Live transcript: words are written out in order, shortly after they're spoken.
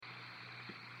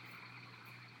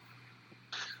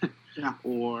Yeah.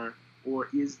 Or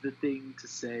is the thing to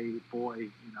say, boy,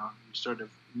 you sort of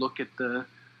look at the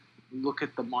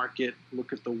market,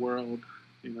 look at the world,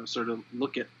 sort of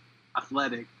look at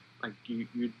Athletic, like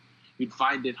you'd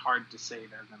find it hard to say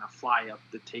they're going to fly up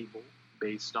the table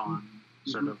based on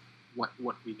sort of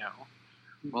what we know.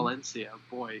 Valencia,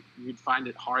 boy, you'd find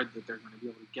it hard that they're going to be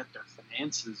able to get their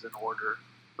finances in order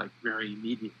like very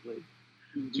immediately.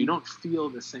 So you don't feel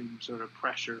the same sort of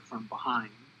pressure from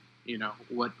behind.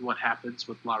 What happens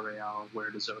with La Real, where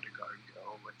does Odegaard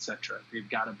go, etc. They've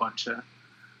got a bunch of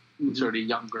sort of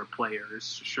younger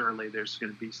players. Surely there's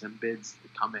going to be some bids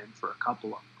that come in for a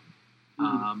couple of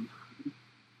them.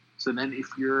 So then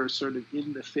if you're sort of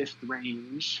in the fifth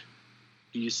range,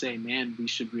 do you say, man, we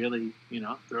should really,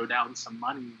 throw down some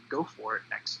money and go for it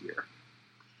next year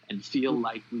and feel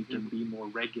like we can be more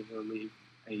regularly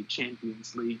a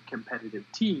Champions League competitive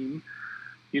team?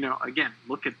 Again,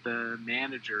 look at the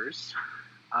managers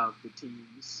of the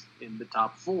teams in the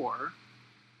top four,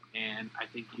 and I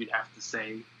think you'd have to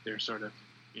say they're sort of,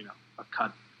 a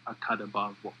cut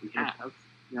above what we have.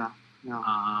 Yeah.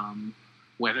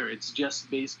 Whether it's just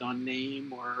based on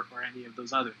name or any of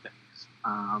those other things.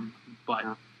 But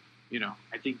I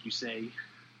think you say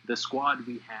the squad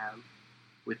we have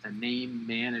with a name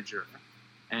manager,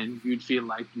 and you'd feel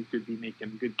like you could be making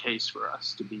a good case for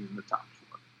us to be in the top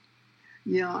four.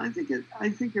 Yeah, I think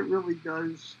it really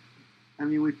does. I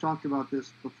mean, we've talked about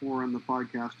this before on the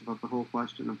podcast about the whole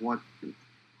question of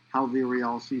how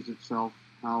Villarreal sees itself,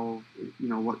 how,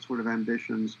 what sort of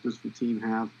ambitions does the team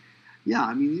have. Yeah,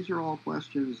 I mean, these are all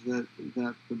questions that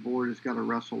the board has got to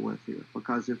wrestle with here,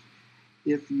 because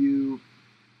if you,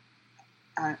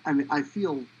 I mean, I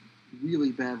feel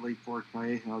really badly for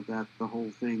Calleja that the whole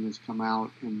thing has come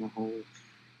out, and the whole,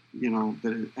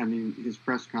 his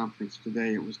press conference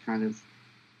today, it was kind of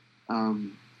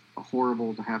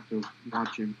horrible to have to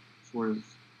watch him sort of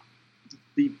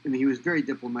be. I mean, he was very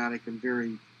diplomatic and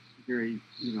very, very,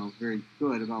 very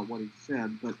good about what he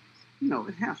said, but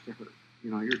it has to hurt.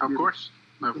 Of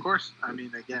course. I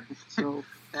mean, again, so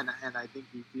and I think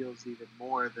he feels even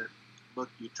more that, look,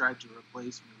 you tried to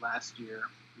replace me last year,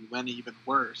 you went even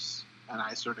worse, and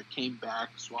I sort of came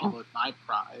back, swallowed my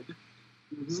pride,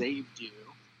 saved you,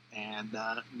 and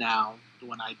now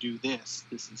when I do this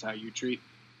is how you treat me.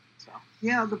 So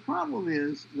yeah, the problem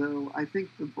is, though, I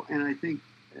think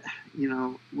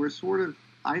we're sort of,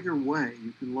 either way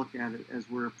you can look at it, as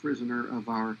we're a prisoner of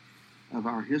our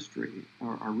history,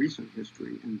 our recent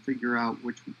history, and figure out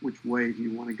which way do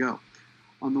you want to go.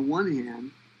 On the one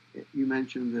hand, you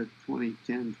mentioned the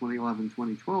 2010, 2011,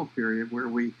 2012 period where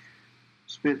we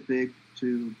spent big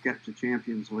to get to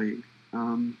Champions League,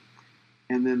 and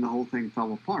then the whole thing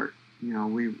fell apart.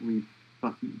 We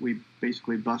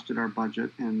basically busted our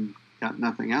budget and got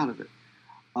nothing out of it.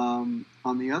 On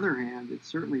the other hand, it's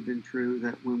certainly been true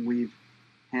that when we've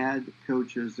had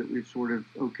coaches that we've sort of,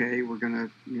 okay, we're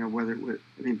going to, whether it was,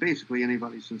 basically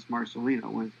anybody since Marcelino,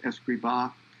 with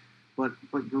Escribá, but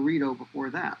Garrido before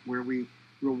that, where we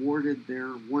rewarded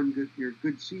their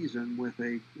good season with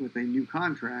a new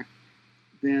contract,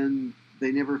 then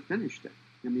they never finished it.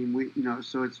 I mean,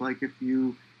 so it's like if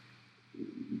you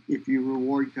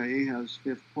reward Calleja's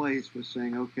fifth place with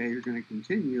saying, okay, you're going to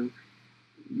continue,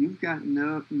 you've got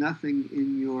nothing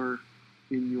in your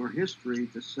history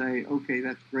to say, okay,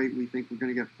 that's great, we think we're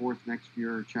going to get fourth next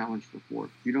year or challenge for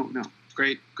fourth. You don't know.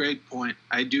 Great point.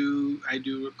 I do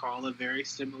recall a very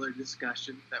similar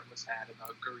discussion that was had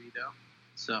about Garrido.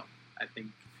 So I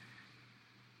think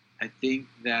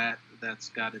that's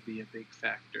got to be a big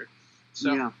factor.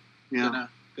 So yeah.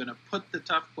 Gonna put the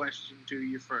tough question to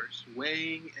you first.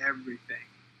 Weighing everything,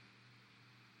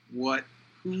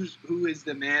 who is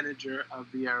the manager of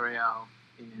Villarreal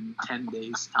in 10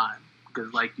 days' time?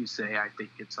 Because, like you say, I think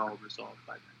it's all resolved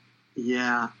by then.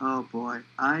 Yeah. Oh boy.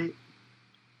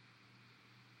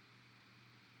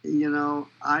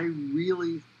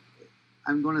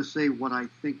 I'm going to say what I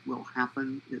think will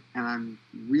happen, and I'm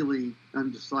really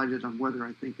undecided on whether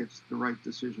I think it's the right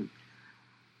decision.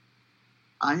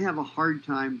 I have a hard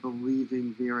time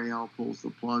believing Villarreal pulls the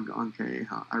plug on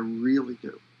Calleja. I really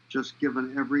do. Just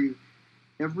given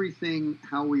everything,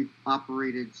 how we've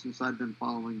operated since I've been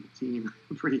following the team,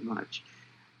 pretty much.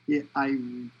 I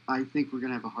think we're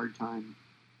going to have a hard time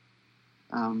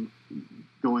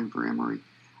going for Emery.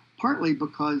 Partly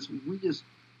because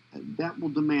that will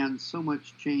demand so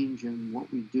much change in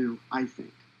what we do, I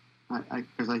think.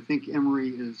 Because I think Emery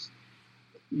is...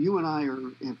 You and I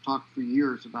have talked for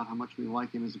years about how much we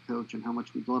like him as a coach and how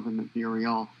much we love him at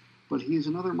Villarreal. But he's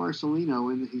another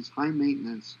Marcelino in that he's high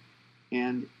maintenance.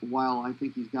 And while I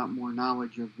think he's got more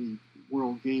knowledge of the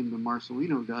world game than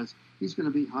Marcelino does, he's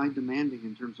going to be high demanding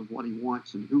in terms of what he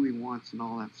wants and who he wants and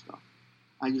all that stuff.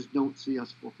 I just don't see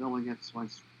us fulfilling it, so I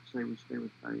say we stay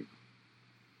with Calleja.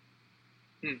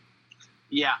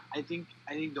 Yeah, I think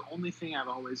the only thing I've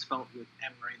always felt with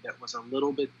Emery that was a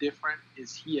little bit different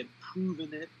is he had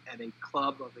proven it at a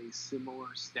club of a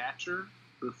similar stature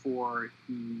before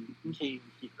he came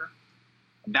here.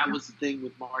 And that was the thing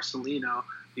with Marcelino.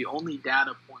 The only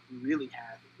data point we really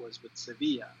had was with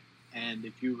Sevilla. And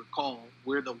if you recall,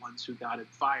 we're the ones who got it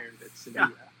fired at Sevilla.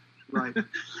 Yeah. Right.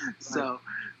 So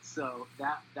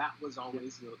that was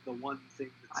always the one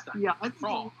thing that stuck. Yeah,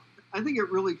 I think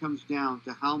it really comes down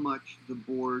to how much the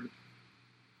board,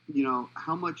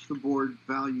 how much the board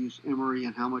values Emery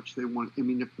and how much they want. I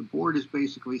mean, if the board is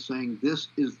basically saying this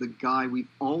is the guy we've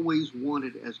always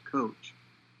wanted as coach,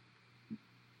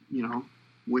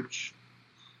 which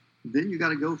then you got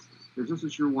to go for, because this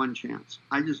is your one chance.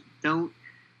 I just don't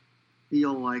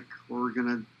feel like we're going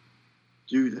to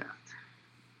do that.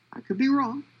 I could be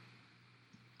wrong.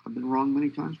 I've been wrong many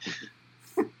times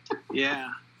before.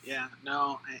 Yeah,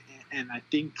 no, and I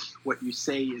think what you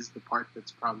say is the part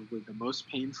that's probably the most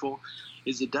painful,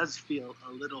 is it does feel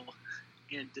a little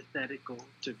antithetical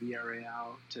to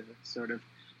Villarreal to sort of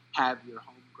have your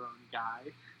homegrown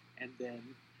guy, and then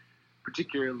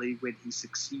particularly when he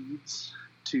succeeds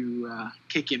to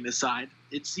kick him aside.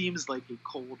 It seems like a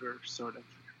colder sort of,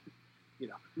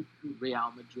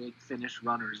 Real Madrid finished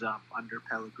runners-up under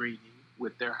Pellegrini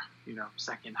with their,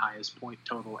 second highest point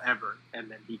total ever,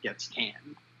 and then he gets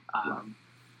canned.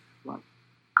 Right.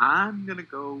 I'm going to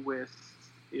go with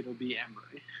it'll be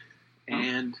Emery.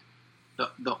 And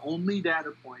the only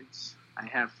data points I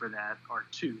have for that are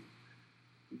two.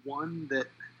 One, that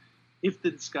if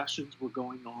the discussions were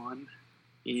going on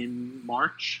in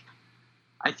March,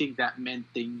 I think that meant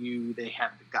they knew they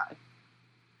had the guy.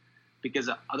 Because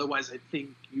otherwise I think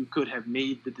you could have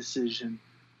made the decision,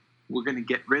 we're going to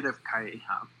get rid of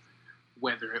Calleja,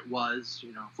 whether it was,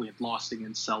 if we had lost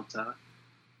against Celta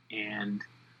and,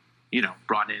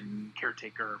 brought in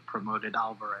caretaker, promoted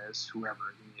Alvarez,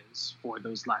 whoever it is, for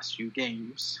those last few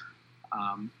games.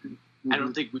 I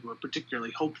don't think we were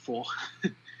particularly hopeful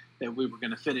that we were going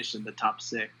to finish in the top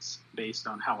six based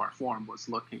on how our form was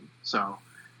looking. So,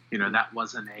 that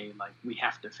wasn't we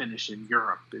have to finish in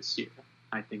Europe this year.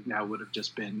 I think that would have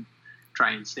just been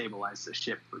try and stabilize the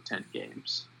ship for 10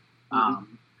 games.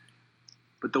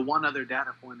 But the one other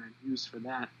data point I'd use for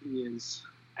that is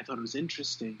I thought it was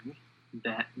interesting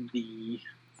that the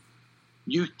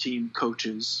youth team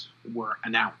coaches were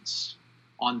announced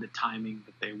on the timing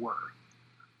that they were.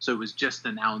 So it was just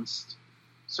announced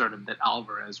sort of that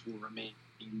Alvarez will remain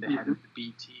the head of the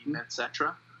B team,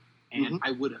 etc. And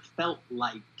I would have felt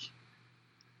like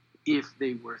if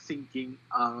they were thinking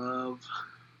of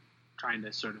trying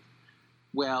to sort of,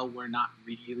 we're not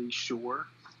really sure.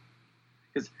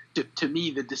 Because to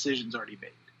me, the decision's already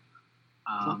made.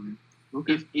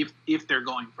 Okay. If they're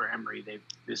going for Emery,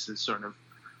 this is sort of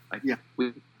like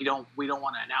we don't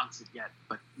want to announce it yet,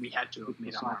 but we had to have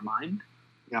made up our mind.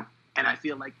 Yeah. And I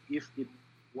feel like if it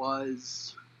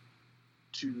was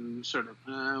to sort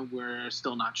of we're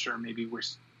still not sure, maybe we're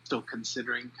still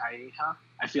considering Calleja,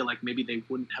 I feel like maybe they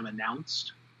wouldn't have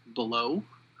announced below,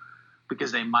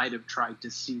 because they might have tried to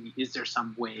see, is there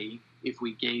some way if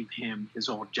we gave him his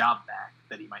old job back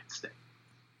that he might stay?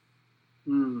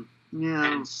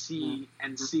 Yeah. And see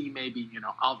maybe,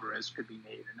 Alvarez could be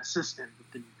made an assistant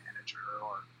with the new manager,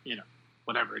 or,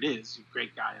 whatever it is.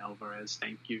 Great guy, Alvarez,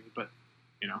 thank you. But,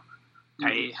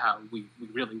 Calleja, we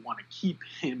really want to keep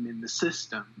him in the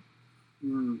system.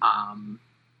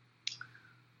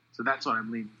 So that's what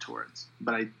I'm leaning towards.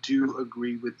 But I do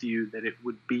agree with you that it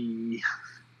would be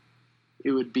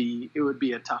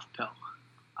a tough pill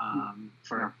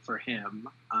for him.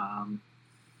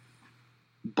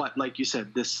 But like you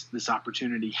said, this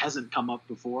opportunity hasn't come up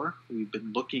before. We've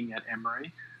been looking at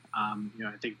Emery. I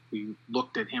think we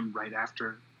looked at him right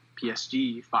after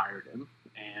PSG fired him,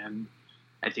 and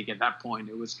I think at that point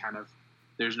it was kind of,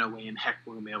 there's no way in heck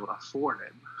we're going to be able to afford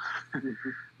him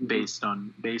based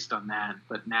on that.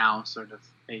 But now sort of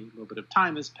a little bit of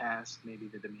time has passed. Maybe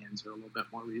the demands are a little bit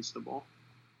more reasonable.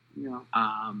 Yeah.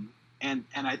 And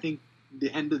I think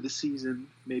the end of the season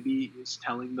maybe is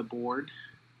telling the board,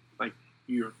 like,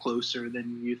 you're closer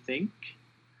than you think,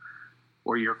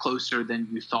 or you're closer than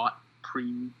you thought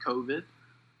pre-COVID.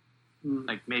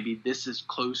 Like, maybe this is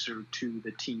closer to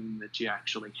the team that you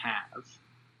actually have.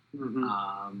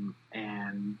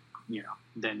 And,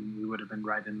 then you would have been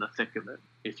right in the thick of it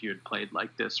if you had played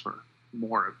like this for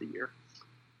more of the year.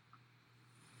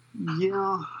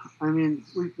 Yeah, I mean,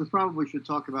 we probably should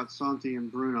talk about Santi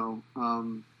and Bruno.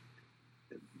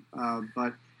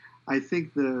 But I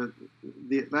think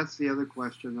that's the other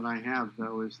question that I have,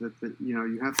 though, is that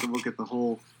you have to look at the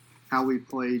whole how we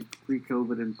played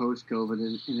pre-COVID and post-COVID,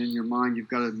 and in your mind you've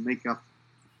got to make up,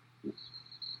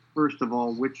 first of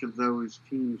all, which of those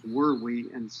teams were we,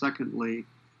 and secondly,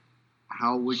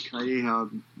 how would Calleja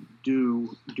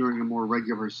do during a more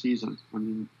regular season? I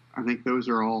mean, I think those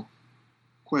are all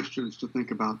questions to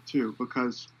think about too,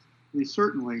 because we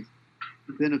certainly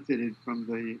benefited from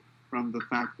the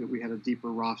fact that we had a deeper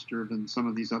roster than some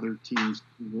of these other teams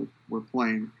that were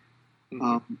playing.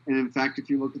 Mm-hmm. And in fact, if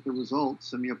you look at the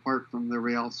results, I mean, apart from the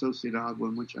Real Sociedad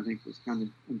one, which I think was kind of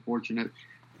unfortunate,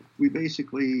 we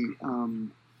basically,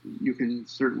 you can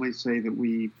certainly say that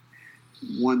we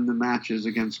won the matches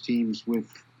against teams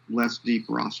with less deep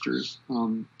rosters.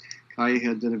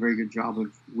 Calleja did a very good job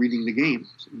of reading the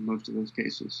games in most of those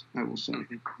cases, I will say.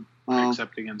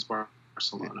 Except against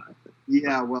Barcelona, I think.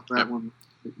 Yeah, well, that one,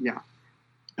 yeah.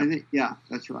 I think, yeah,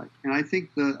 that's right. And I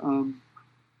think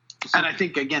and I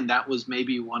think, again, that was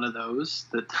maybe one of those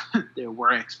that there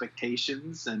were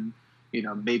expectations, and,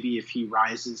 maybe if he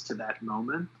rises to that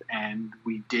moment and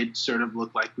we did sort of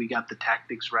look like we got the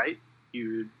tactics right,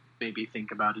 you'd maybe think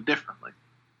about it differently.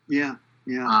 Yeah,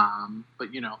 yeah. But,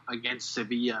 against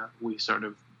Sevilla, we sort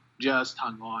of just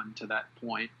hung on to that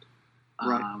point.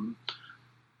 Right.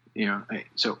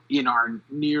 So in our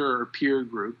nearer peer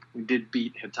group, we did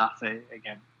beat Getafe,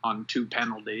 again, on 2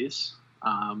 penalties.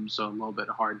 So a little bit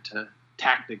hard to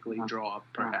tactically draw up,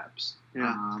 perhaps.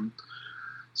 Yeah.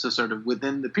 So sort of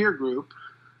within the peer group,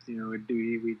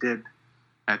 we did,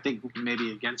 I think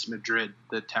maybe against Madrid,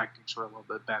 the tactics were a little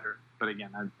bit better. But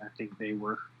again, I think they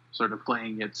were sort of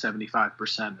playing at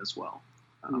 75% as well.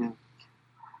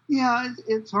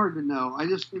 It's hard to know. I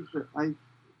just think that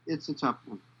it's a tough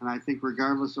one. And I think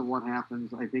regardless of what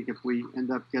happens, I think if we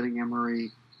end up getting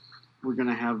Emery, we're going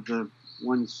to have the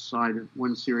one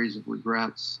series of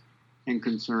regrets and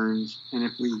concerns. And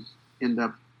if we end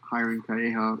up hiring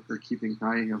Calleja or keeping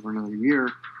Calleja for another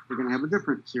year, we're going to have a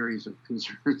different series of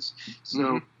concerns.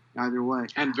 So either way.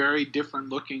 And very different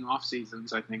looking off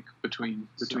seasons, I think, between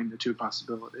the two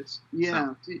possibilities.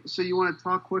 Yeah. So you want to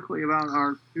talk quickly about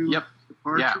our two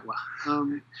departures?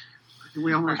 Yeah.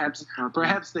 Well,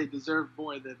 perhaps they deserve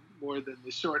more than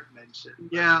the short mention.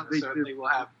 Yeah, they certainly will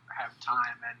have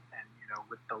time and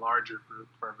with the larger group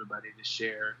for everybody to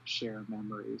share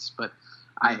memories. But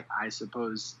I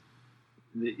suppose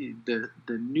the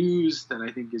news that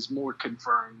I think is more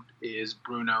confirmed is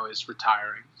Bruno is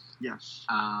retiring. Yes.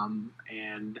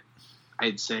 And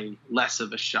I'd say less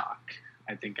of a shock.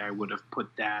 I think I would have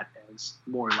put that as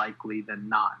more likely than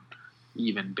not,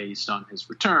 even based on his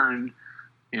return.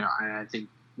 I think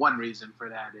one reason for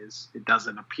that is it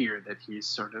doesn't appear that he's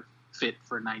sort of fit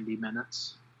for 90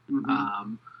 minutes.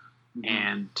 Mm-hmm.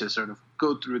 And to sort of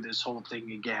go through this whole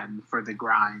thing again for the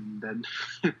grind and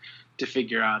to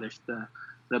figure out if the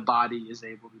body is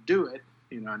able to do it,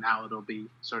 now it'll be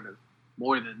sort of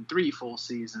more than 3 full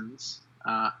seasons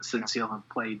since he'll have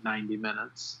played 90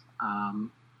 minutes. And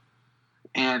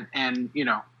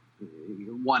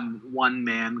one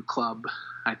man club,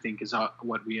 I think, is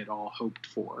what we had all hoped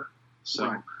for. So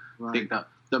right. I think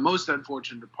the most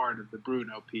unfortunate part of the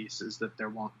Bruno piece is that there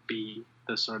won't be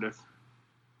the sort of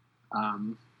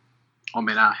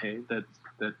homenaje that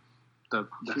the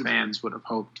fans would have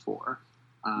hoped for.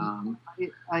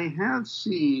 I have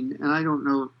seen, and I don't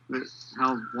know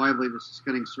how widely this is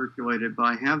getting circulated, but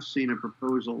I have seen a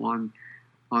proposal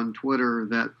on Twitter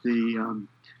that the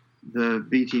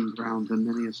B-team ground, the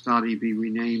Mini Estadi, be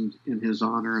renamed in his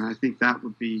honor, and I think that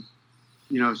would be,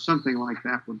 something like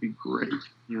that would be great.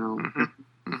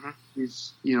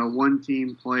 He's one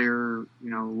team player,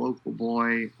 local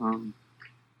boy,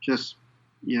 just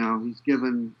he's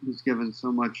given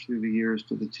so much through the years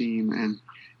to the team,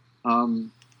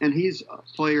 and he's a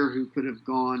player who could have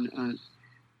gone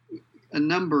a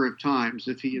number of times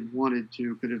if he had wanted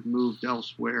to, could have moved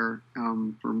elsewhere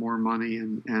for more money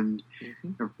and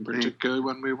particularly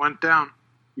when we went down.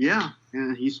 Yeah,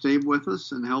 and he stayed with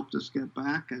us and helped us get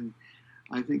back, and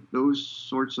I think those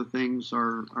sorts of things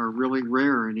are really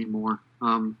rare anymore.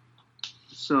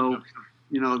 So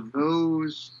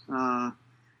those.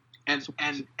 And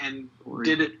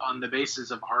did it on the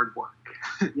basis of hard work.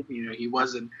 He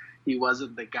wasn't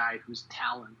the guy whose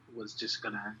talent was just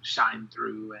going to shine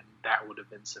through, and that would have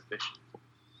been sufficient.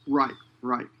 Right.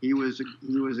 He was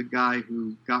a guy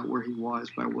who got where he was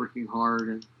by working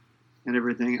hard and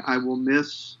everything. I will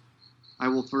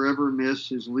forever miss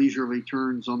his leisurely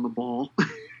turns on the ball.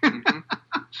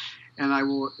 and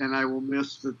I will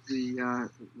miss the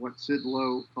what Sid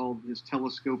Lowe called his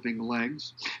telescoping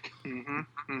legs. You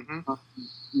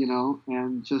know,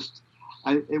 and just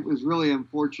it was really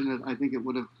unfortunate. I think it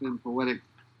would have been poetic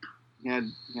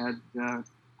had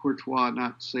Courtois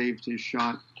not saved his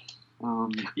shot.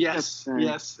 Yes.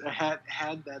 I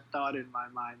had that thought in my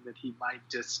mind that he might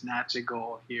just snatch a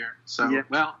goal here. So,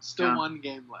 still one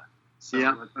game left. So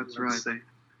that's right. See.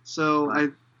 So,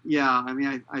 I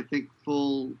think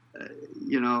full,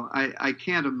 I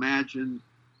can't imagine,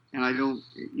 and I don't,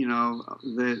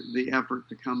 the effort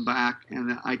to come back,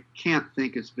 and I can't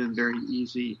think it's been very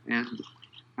easy, and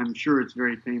I'm sure it's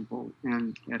very painful,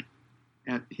 and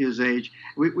at his age.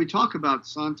 We talk about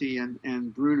Santi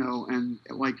and Bruno and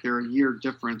like they're a year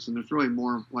difference, and there's really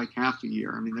more like half a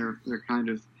year. I mean, they're kind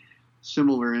of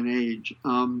similar in age.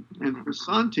 And for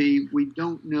Santi, we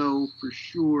don't know for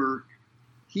sure.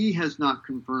 He has not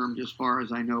confirmed, as far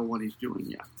as I know, what he's doing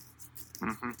yet.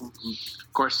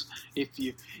 Of course,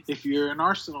 if you're an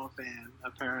Arsenal fan,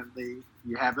 apparently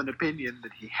you have an opinion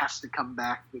that he has to come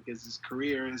back because his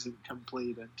career isn't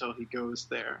complete until he goes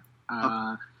there.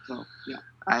 So, yeah.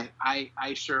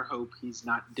 I sure hope he's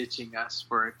not ditching us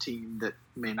for a team that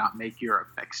may not make Europe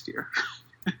next year.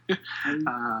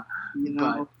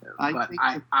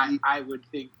 I would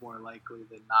think more likely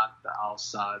than not the Al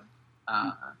Sadd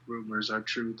rumors are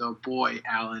true. Though, boy,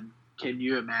 Alan, can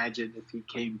you imagine if he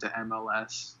came to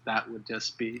MLS? That would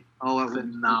just be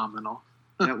phenomenal.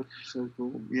 That would be so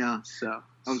cool. Yeah.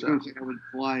 I was going to say I would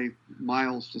fly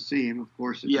miles to see him, of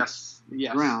course. Yes,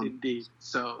 indeed.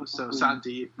 So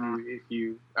Santi, if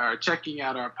you are checking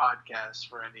out our podcast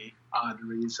for any odd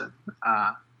reason,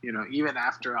 even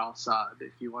after Al Sadd,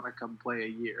 if you want to come play a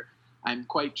year, I'm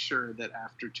quite sure that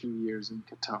after 2 years in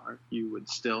Qatar, you would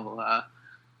still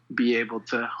be able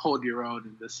to hold your own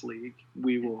in this league.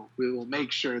 We will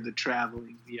make sure the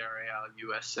traveling Villarreal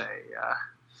USA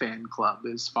fan club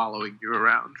is following you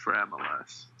around for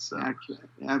MLS. So actually,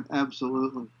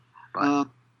 absolutely. But,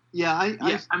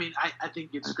 I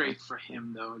think it's great for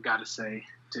him, though. I got to say,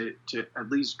 to at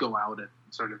least go out at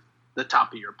sort of the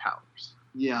top of your powers.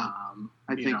 Yeah,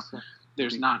 I think so.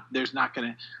 There's not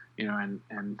going to,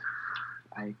 and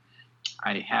I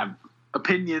have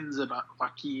opinions about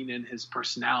Joaquin and his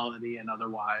personality and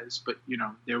otherwise, but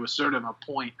there was sort of a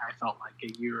point I felt like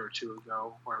a year or two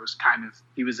ago where it was kind of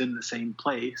he was in the same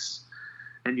place,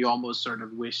 and you almost sort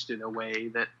of wished in a way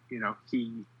that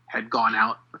he had gone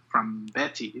out from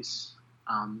Betis,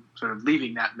 sort of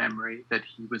leaving that memory that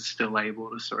he was still able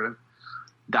to sort of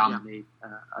dominate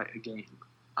a game,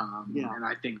 and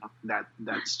I think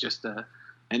that's just an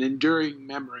enduring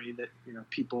memory that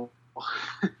people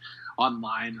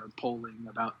online or polling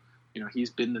about, he's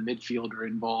been the midfielder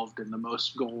involved in the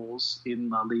most goals in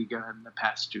La Liga in the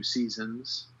past 2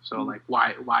 seasons. So like,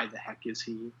 why the heck is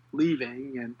he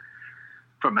leaving? And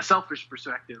from a selfish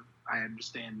perspective, I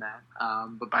understand that.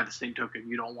 But by the same token,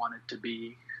 you don't want it to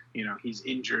be, he's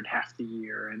injured half the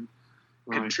year and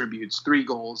contributes 3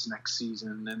 goals next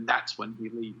season, and that's when he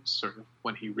leaves, sort of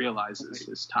when he realizes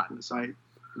his time is up.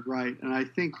 Right, and I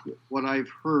think what I've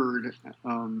heard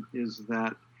is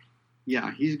that,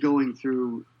 he's going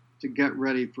through to get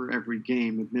ready for every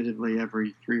game, admittedly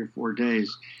every 3 or 4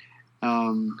 days.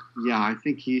 I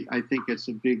think it's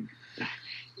a big.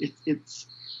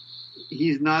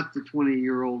 He's not the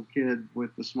 20-year-old kid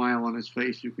with the smile on his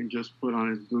face who can just put on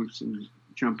his boots and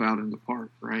jump out in the park,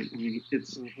 right? I mean,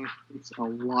 it's a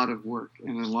lot of work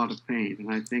and a lot of pain, and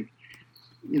I think.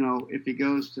 If he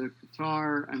goes to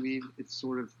Qatar, I mean, it's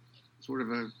sort of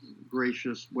a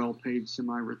gracious, well-paid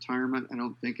semi-retirement. I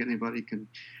don't think anybody can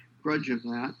grudge him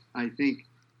that. I think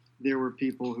there were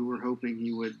people who were hoping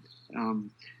he would,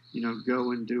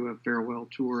 go and do a farewell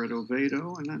tour at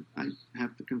Oviedo, and I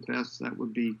have to confess that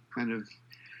would be kind of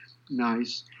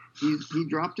nice. He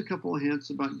dropped a couple of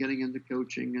hints about getting into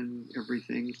coaching and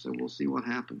everything, so we'll see what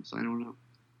happens. I don't know.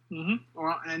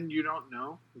 Well, and you don't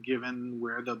know, given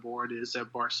where the board is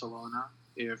at Barcelona,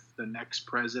 if the next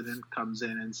president comes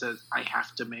in and says, I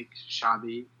have to make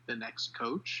Xavi the next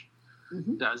coach.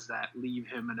 Does that leave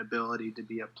him an ability to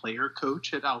be a player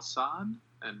coach at Al Sadd?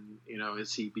 And,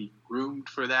 is he being groomed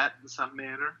for that in some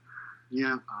manner?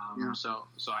 So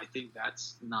I think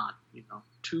that's not,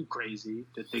 too crazy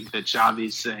to think that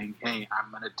Xavi's saying, hey,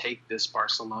 I'm going to take this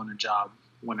Barcelona job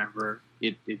whenever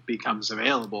it becomes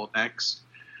available next.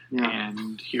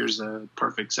 And here's a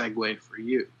perfect segue for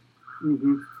you.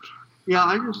 Yeah,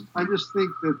 I just think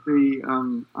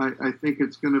that I think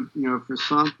it's going to, for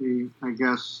Santi, I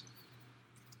guess,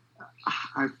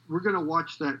 we're going to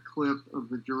watch that clip of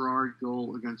the Gerrard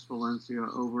goal against Valencia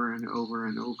over and over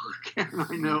and over again.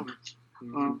 I know.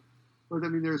 But I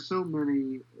mean, there are so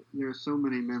many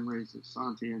memories of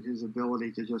Santi and his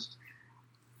ability to just,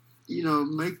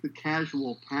 make the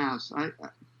casual pass. I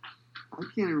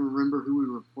can't even remember who we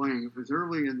were playing. It was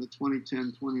early in the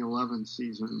 2010-2011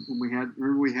 season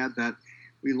when we had that.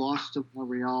 We lost to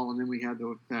Real, and then we had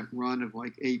that run of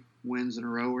like 8 wins in a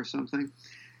row or something.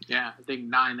 Yeah, I think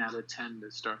 9 out of 10 to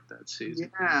start that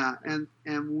season. Yeah, and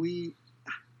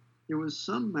there was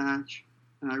some match,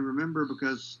 and I remember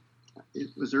because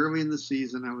it was early in the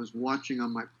season. I was watching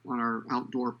on our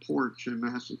outdoor porch in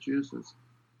Massachusetts,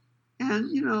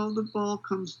 and the ball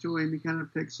comes to him. He kind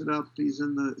of picks it up. He's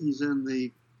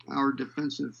in our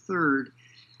defensive third.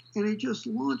 And he just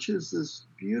launches this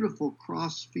beautiful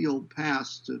cross-field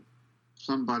pass to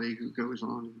somebody who goes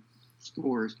on and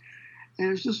scores.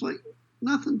 And it's just like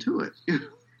nothing to it.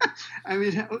 I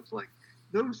mean, it was like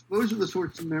those are the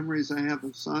sorts of memories I have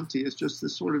of Santi. It's just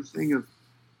this sort of thing of,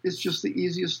 it's just the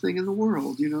easiest thing in the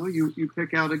world. You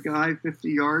pick out a guy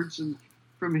 50 yards, and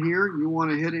from here you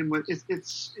want to hit him with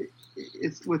it's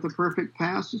with a perfect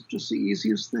pass. It's just the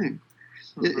easiest thing.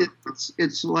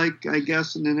 It's like, I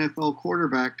guess, an NFL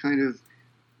quarterback kind of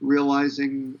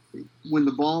realizing when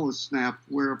the ball is snapped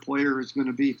where a player is going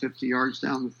to be 50 yards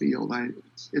down the field.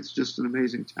 It's just an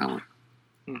amazing talent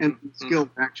and skill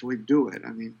to actually do it.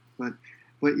 I mean,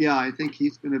 but yeah, I think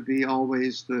he's going to be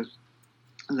always that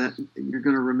you're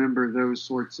going to remember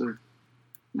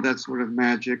that sort of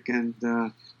magic. And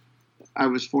I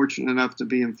was fortunate enough to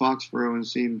be in Foxborough and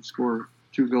see him score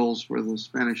 2 goals for the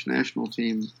Spanish national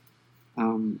team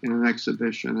in an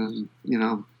exhibition,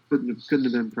 and couldn't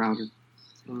have been prouder.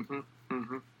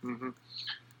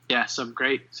 Yeah, some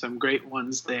great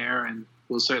ones there, and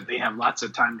we'll certainly have lots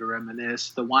of time to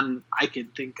reminisce. The one I can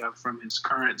think of from his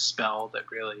current spell that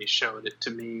really showed it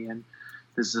to me, and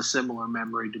this is a similar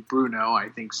memory to Bruno. I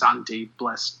think Santi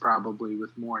blessed probably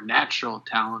with more natural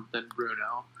talent than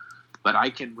Bruno, but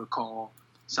I can recall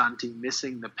Santi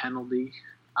missing the penalty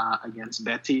against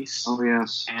Betis. Oh,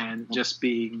 yes. And just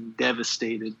being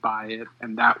devastated by it.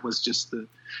 And that was just the,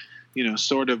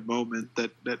 sort of moment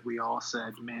that we all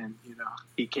said, man,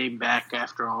 he came back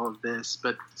after all of this,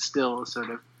 but still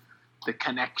sort of the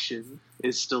connection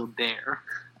is still there.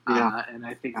 Yeah. And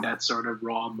I think that sort of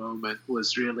raw moment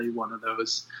was really one of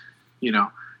those,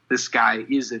 this guy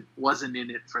wasn't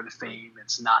in it for the fame.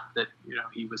 It's not that,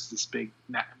 he was this big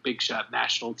shot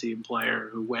national team player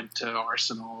who went to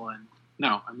Arsenal. And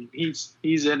no, I mean,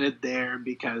 he's in it there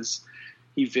because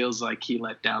he feels like he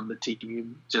let down the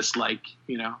team, just like,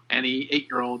 any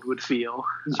 8-year-old would feel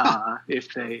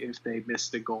if they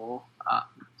missed a goal.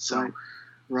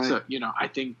 Right. So, I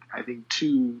think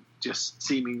 2 just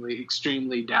seemingly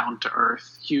extremely down to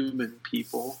earth human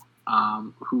people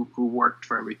who worked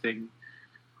for everything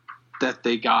that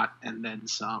they got and then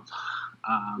some.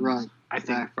 Right. I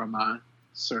think from a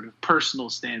sort of personal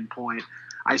standpoint,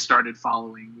 I started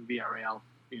following Villarreal,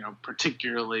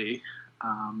 particularly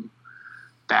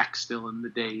back still in the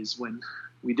days when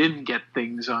we didn't get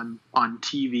things on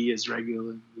TV as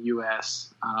regular in the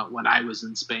U.S. When I was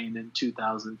in Spain in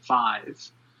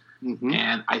 2005. Mm-hmm.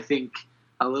 And I think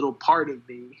a little part of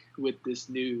me with this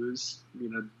news,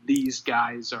 these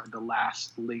guys are the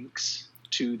last links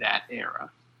to that era.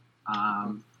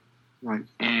 Right.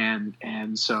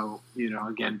 And so,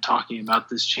 again, talking about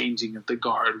this changing of the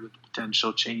guard with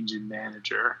potential change in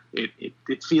manager,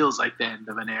 it feels like the end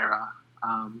of an era,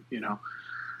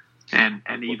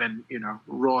 and even,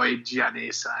 Roy,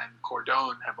 Gianesa, and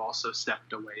Cordon have also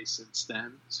stepped away since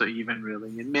then. So even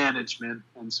really in management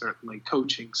and certainly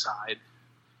coaching side,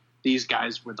 these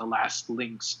guys were the last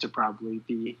links to probably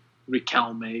the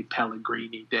Riquelme,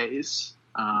 Pellegrini days.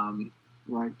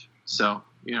 Right. So,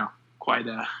 quite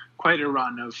a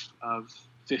run of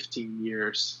 15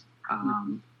 years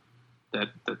that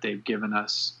they've given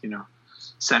us,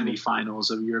 semifinals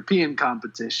of European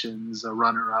competitions, a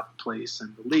runner-up place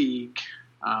in the league,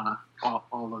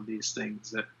 all of these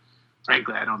things that,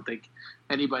 frankly, I don't think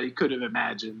anybody could have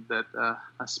imagined that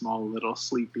a small little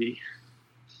sleepy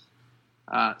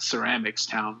ceramics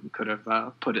town could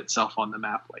have put itself on the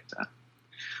map like that.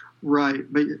 Right,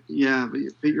 but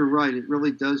you're right. It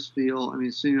really does feel. I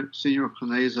mean, Senor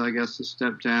Caneza, I guess, has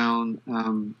stepped down.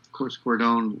 Of course,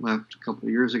 Cordon left a couple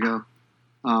of years ago,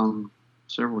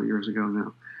 several years ago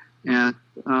now, and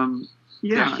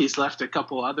he's left a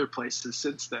couple other places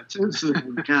since then.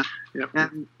 Yeah,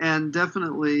 Yep. And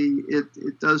definitely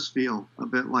it does feel a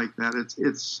bit like that.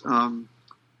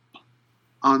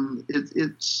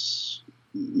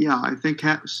 I think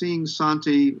seeing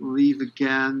Santi leave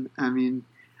again. I mean,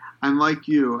 I'm like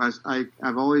you.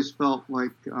 I've always felt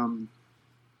like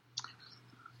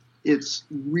it's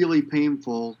really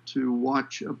painful to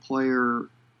watch a player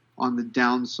on the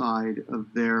downside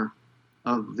of their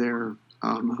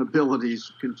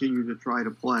abilities continue to try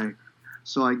to play.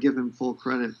 So I give him full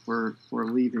credit for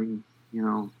leaving,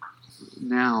 now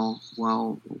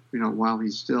while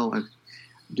he's still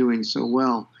doing so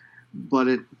well. But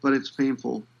it's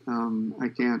painful. I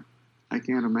can't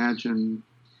imagine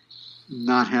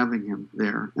not having him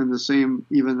there. And the same,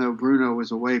 even though Bruno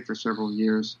was away for several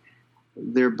years,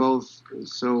 they're both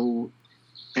so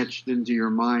etched into your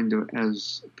mind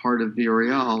as part of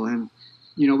Villarreal. And,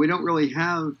 we don't really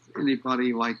have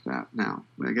anybody like that now.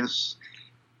 I guess,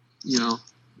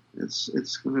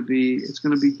 it's going to be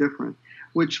different,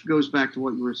 which goes back to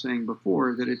what you were saying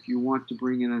before, that if you want to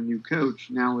bring in a new coach,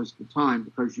 now is the time,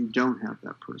 because you don't have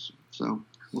that person. So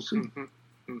we'll see. Mm-hmm.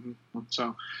 Mm-hmm.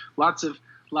 So lots of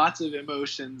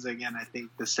emotions. Again, I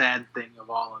think the sad thing of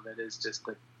all of it is just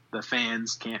that the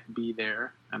fans can't be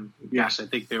there. Gosh, I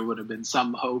think there would have been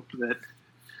some hope that,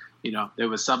 there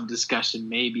was some discussion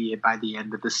maybe by the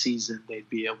end of the season they'd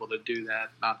be able to do that.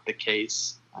 Not the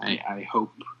case. I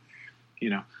hope,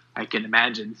 I can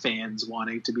imagine fans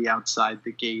wanting to be outside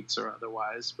the gates or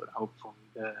otherwise, but hopefully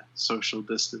the social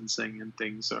distancing and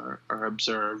things are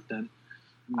observed. And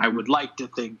I would like to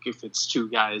think if it's two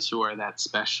guys who are that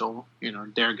special,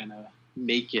 they're going to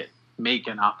make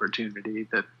an opportunity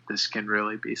that this can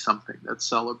really be something that's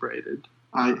celebrated.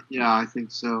 I think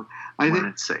so. I think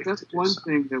it's safe that's to do one so.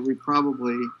 thing that we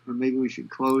probably, or maybe we should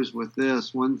close with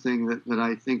this. One thing that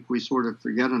I think we sort of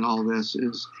forget in all this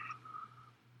is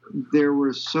there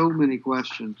were so many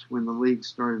questions when the league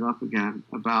started up again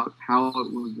about how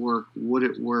it would work. Would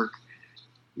it work?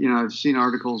 I've seen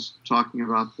articles talking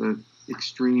about the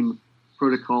extreme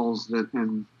protocols that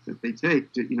they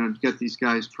take to get these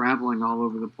guys traveling all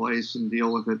over the place and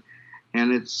deal with it.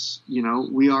 And it's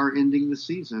we are ending the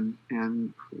season,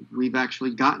 and we've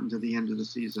actually gotten to the end of the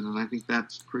season, and I think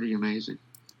that's pretty amazing.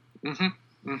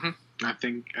 Mm-hmm. Mm-hmm. I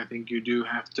think you do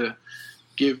have to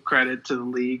give credit to the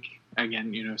league.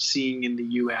 Again, seeing in the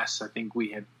U.S., I think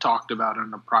we had talked about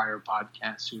on a prior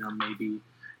podcast, maybe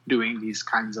doing these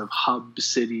kinds of hub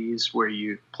cities where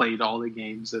you played all the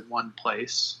games at one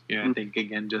place. I think,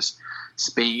 again, just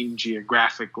Spain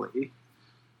geographically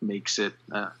makes it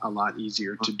a lot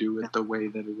easier to do it the way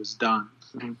that it was done.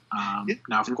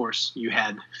 Now, of course, you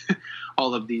had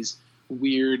all of these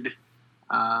weird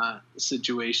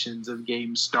situations of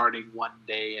games starting one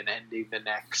day and ending the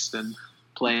next, and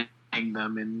playing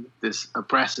them in this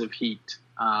oppressive heat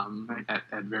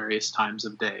at various times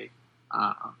of day.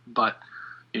 But,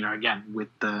 again, with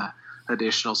the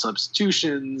additional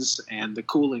substitutions and the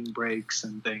cooling breaks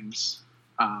and things,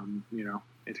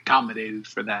 it accommodated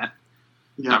for that.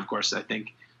 Yeah. Now, of course, I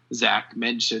think Zach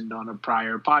mentioned on a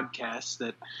prior podcast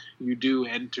that you do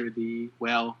enter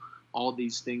all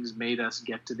these things made us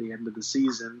get to the end of the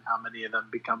season. How many of them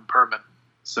become permanent?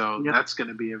 So that's going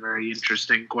to be a very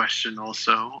interesting question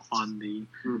also on the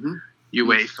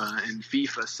UEFA and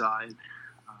FIFA side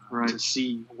to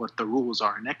see what the rules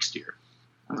are next year.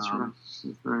 That's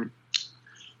right.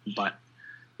 But,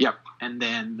 and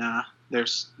then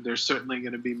there's certainly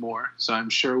going to be more. So I'm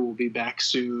sure we'll be back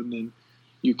soon, and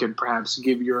you can perhaps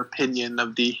give your opinion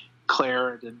of the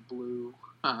claret and blue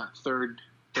third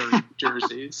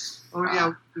jerseys. Oh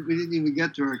yeah, we didn't even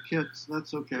get to our kits.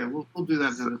 That's okay. We'll do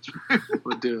that another time.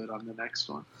 We'll do it on the next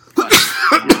one. But,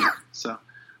 so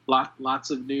lots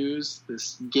of news.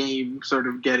 This game sort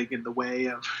of getting in the way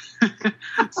of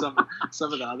some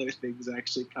of the other things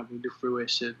actually coming to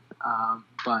fruition.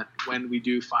 But when we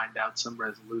do find out some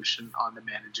resolution on the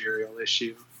managerial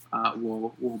issue,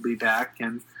 we'll be back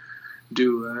and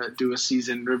do a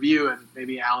season review, and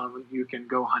maybe Alan, you can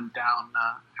go hunt down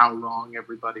how wrong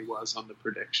everybody was on the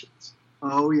predictions.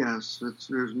 Oh yes,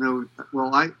 there's no.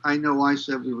 Well, I know I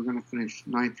said we were going to finish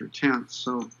 9th or 10th,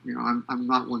 so I'm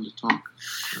not one to talk.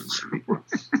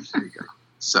 There you go.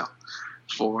 So,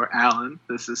 for Alan,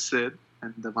 this is Sid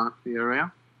and Devant Villarreal.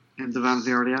 And Devant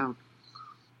Villarreal.